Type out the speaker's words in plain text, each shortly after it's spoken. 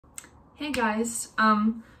Hey guys,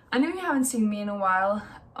 I know you haven't seen me in a while,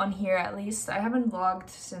 on here at least. I haven't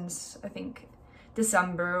vlogged since I think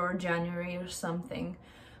December or January or something,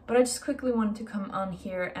 but I just quickly wanted to come on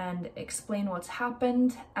here and explain what's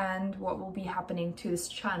happened and what will be happening to this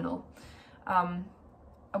channel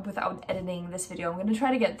without editing this video. I'm gonna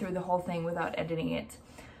try to get through the whole thing without editing it.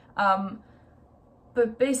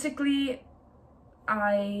 But basically,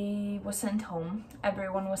 I was sent home.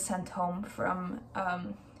 Everyone was sent home from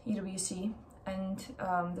Uwc, and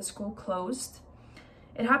the school closed.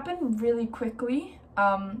 It happened really quickly,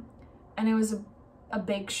 and it was a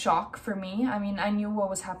big shock for me. I mean, I knew what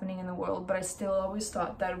was happening in the world, but I still always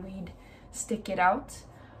thought that we'd stick it out.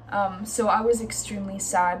 So I was extremely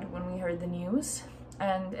sad when we heard the news,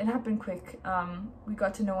 and it happened quick. We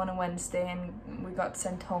got to know on a Wednesday, and we got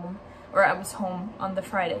sent home, or I was home on the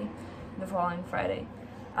Friday, the following Friday.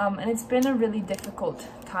 And it's been a really difficult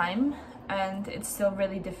time, and it's still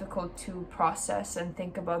really difficult to process and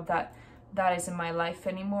think about that isn't my life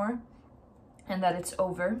anymore and that it's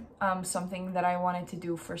over. Something that I wanted to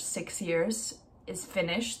do for 6 years is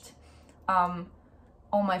finished.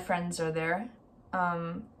 All my friends are there,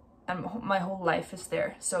 and my whole life is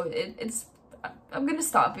there. So I'm gonna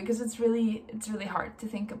stop because it's really hard to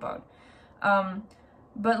think about.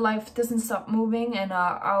 But life doesn't stop moving, and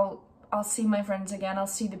I'll see my friends again. I'll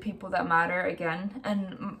see the people that matter again,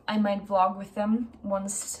 and I might vlog with them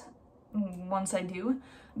once I do.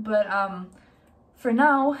 But for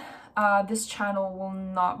now, this channel will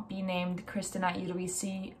not be named Kristen at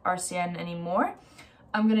Uwc Rcn anymore.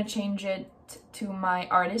 I'm gonna change it to my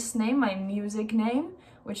artist name, my music name,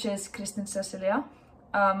 which is Kristen Cecilia.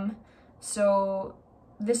 So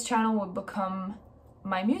this channel will become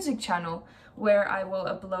my music channel, where I will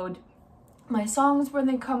upload my songs when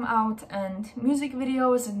they come out, and music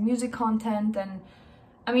videos and music content, and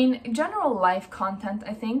I mean general life content,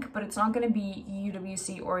 I think, but it's not going to be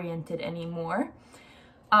Uwc oriented anymore.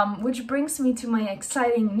 Which brings me to my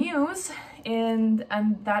exciting news, and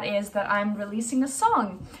that is that I'm releasing a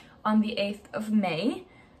song on the 8th of May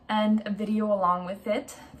and a video along with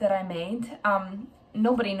it that I made.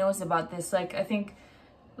 Nobody knows about this. Like, I think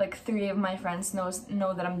like 3 of my friends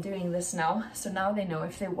know that I'm doing this now, so now they know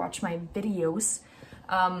if they watch my videos.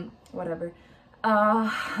 Whatever.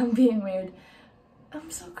 I'm being weird. I'm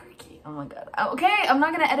so quirky. Oh my god. Okay, I'm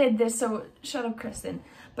not gonna edit this, so shut up, Kristen.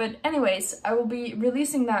 But anyways, I will be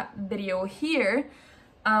releasing that video here,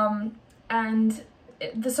 and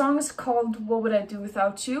the song is called What Would I Do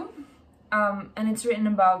Without You, and it's written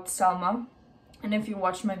about Selma, and if you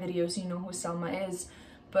watch my videos you know who Selma is.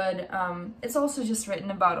 But it's also just written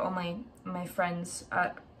about all my friends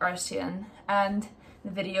at Rcn, and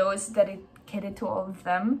the video is dedicated to all of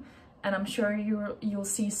them, and I'm sure you'll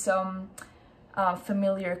see some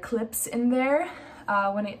familiar clips in there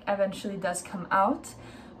when it eventually does come out.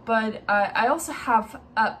 But I also have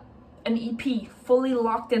an EP fully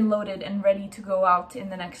locked and loaded and ready to go out in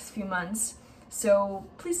the next few months, so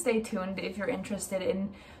please stay tuned if you're interested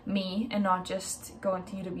in me and not just going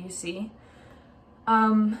to Uwc.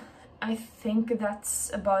 I think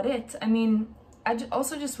that's about it. I mean, I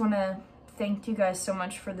also just want to thank you guys so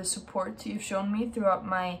much for the support you've shown me throughout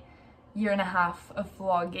my 1.5 years of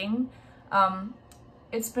vlogging.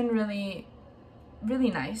 It's been really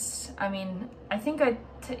nice. I mean, I think I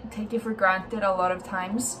take it for granted a lot of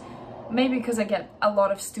times, maybe because I get a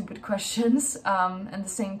lot of stupid questions, and the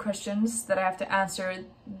same questions that I have to answer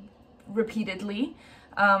repeatedly.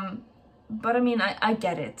 But I mean, I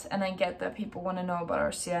get it, and I get that people want to know about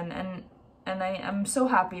Rcn, and I am so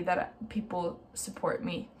happy that people support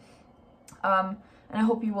me. And I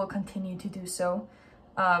hope you will continue to do so.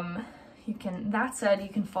 That said, you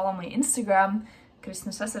can follow my Instagram,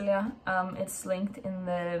 Kristen Cecilia. It's linked in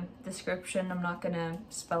the description. I'm not gonna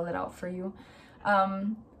spell it out for you.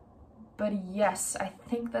 But yes, I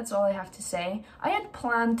think that's all I have to say. I had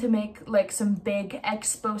planned to make like some big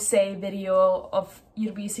expose video of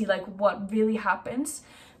Uwc, like what really happens,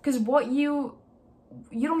 because you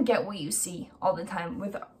don't get what you see all the time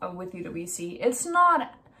with Uwc. It's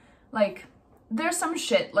not like, there's some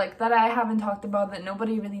shit like that I haven't talked about that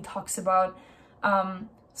nobody really talks about.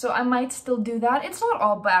 So I might still do that. It's not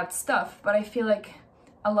all bad stuff, but I feel like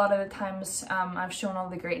a lot of the times I've shown all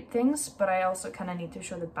the great things, but I also kind of need to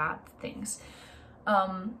show the bad things.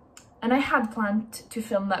 And I had planned to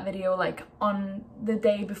film that video like on the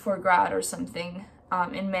day before grad or something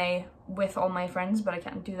in May with all my friends, but I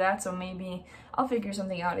can't do that, so maybe I'll figure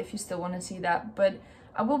something out if you still want to see that. But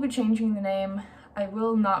I will be changing the name. I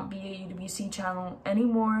will not be a Uwc channel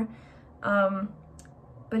anymore.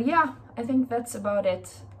 But yeah, I think that's about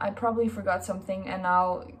it. I probably forgot something, and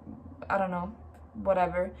I don't know,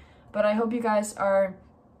 whatever. But I hope you guys know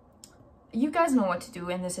what to do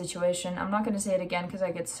in this situation. I'm not going to say it again because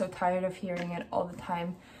I get so tired of hearing it all the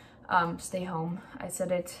time. Stay home. I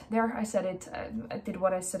said it there. I said it. I did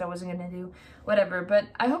what I said I wasn't going to do. Whatever. But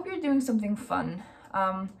I hope you're doing something fun.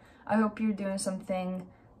 I hope you're doing something.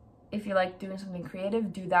 If you like doing something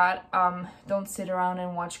creative, do that. Don't sit around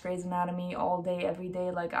and watch Grey's Anatomy all day, every day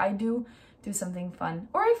like I do. Do something fun.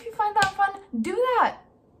 Or if you find that fun, do that.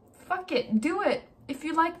 Fuck it. Do it. If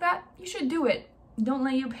you like that, you should do it. Don't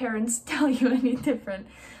let your parents tell you any different,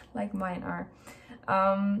 like mine are.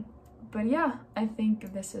 But yeah, I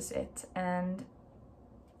think this is it, and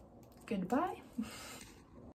goodbye.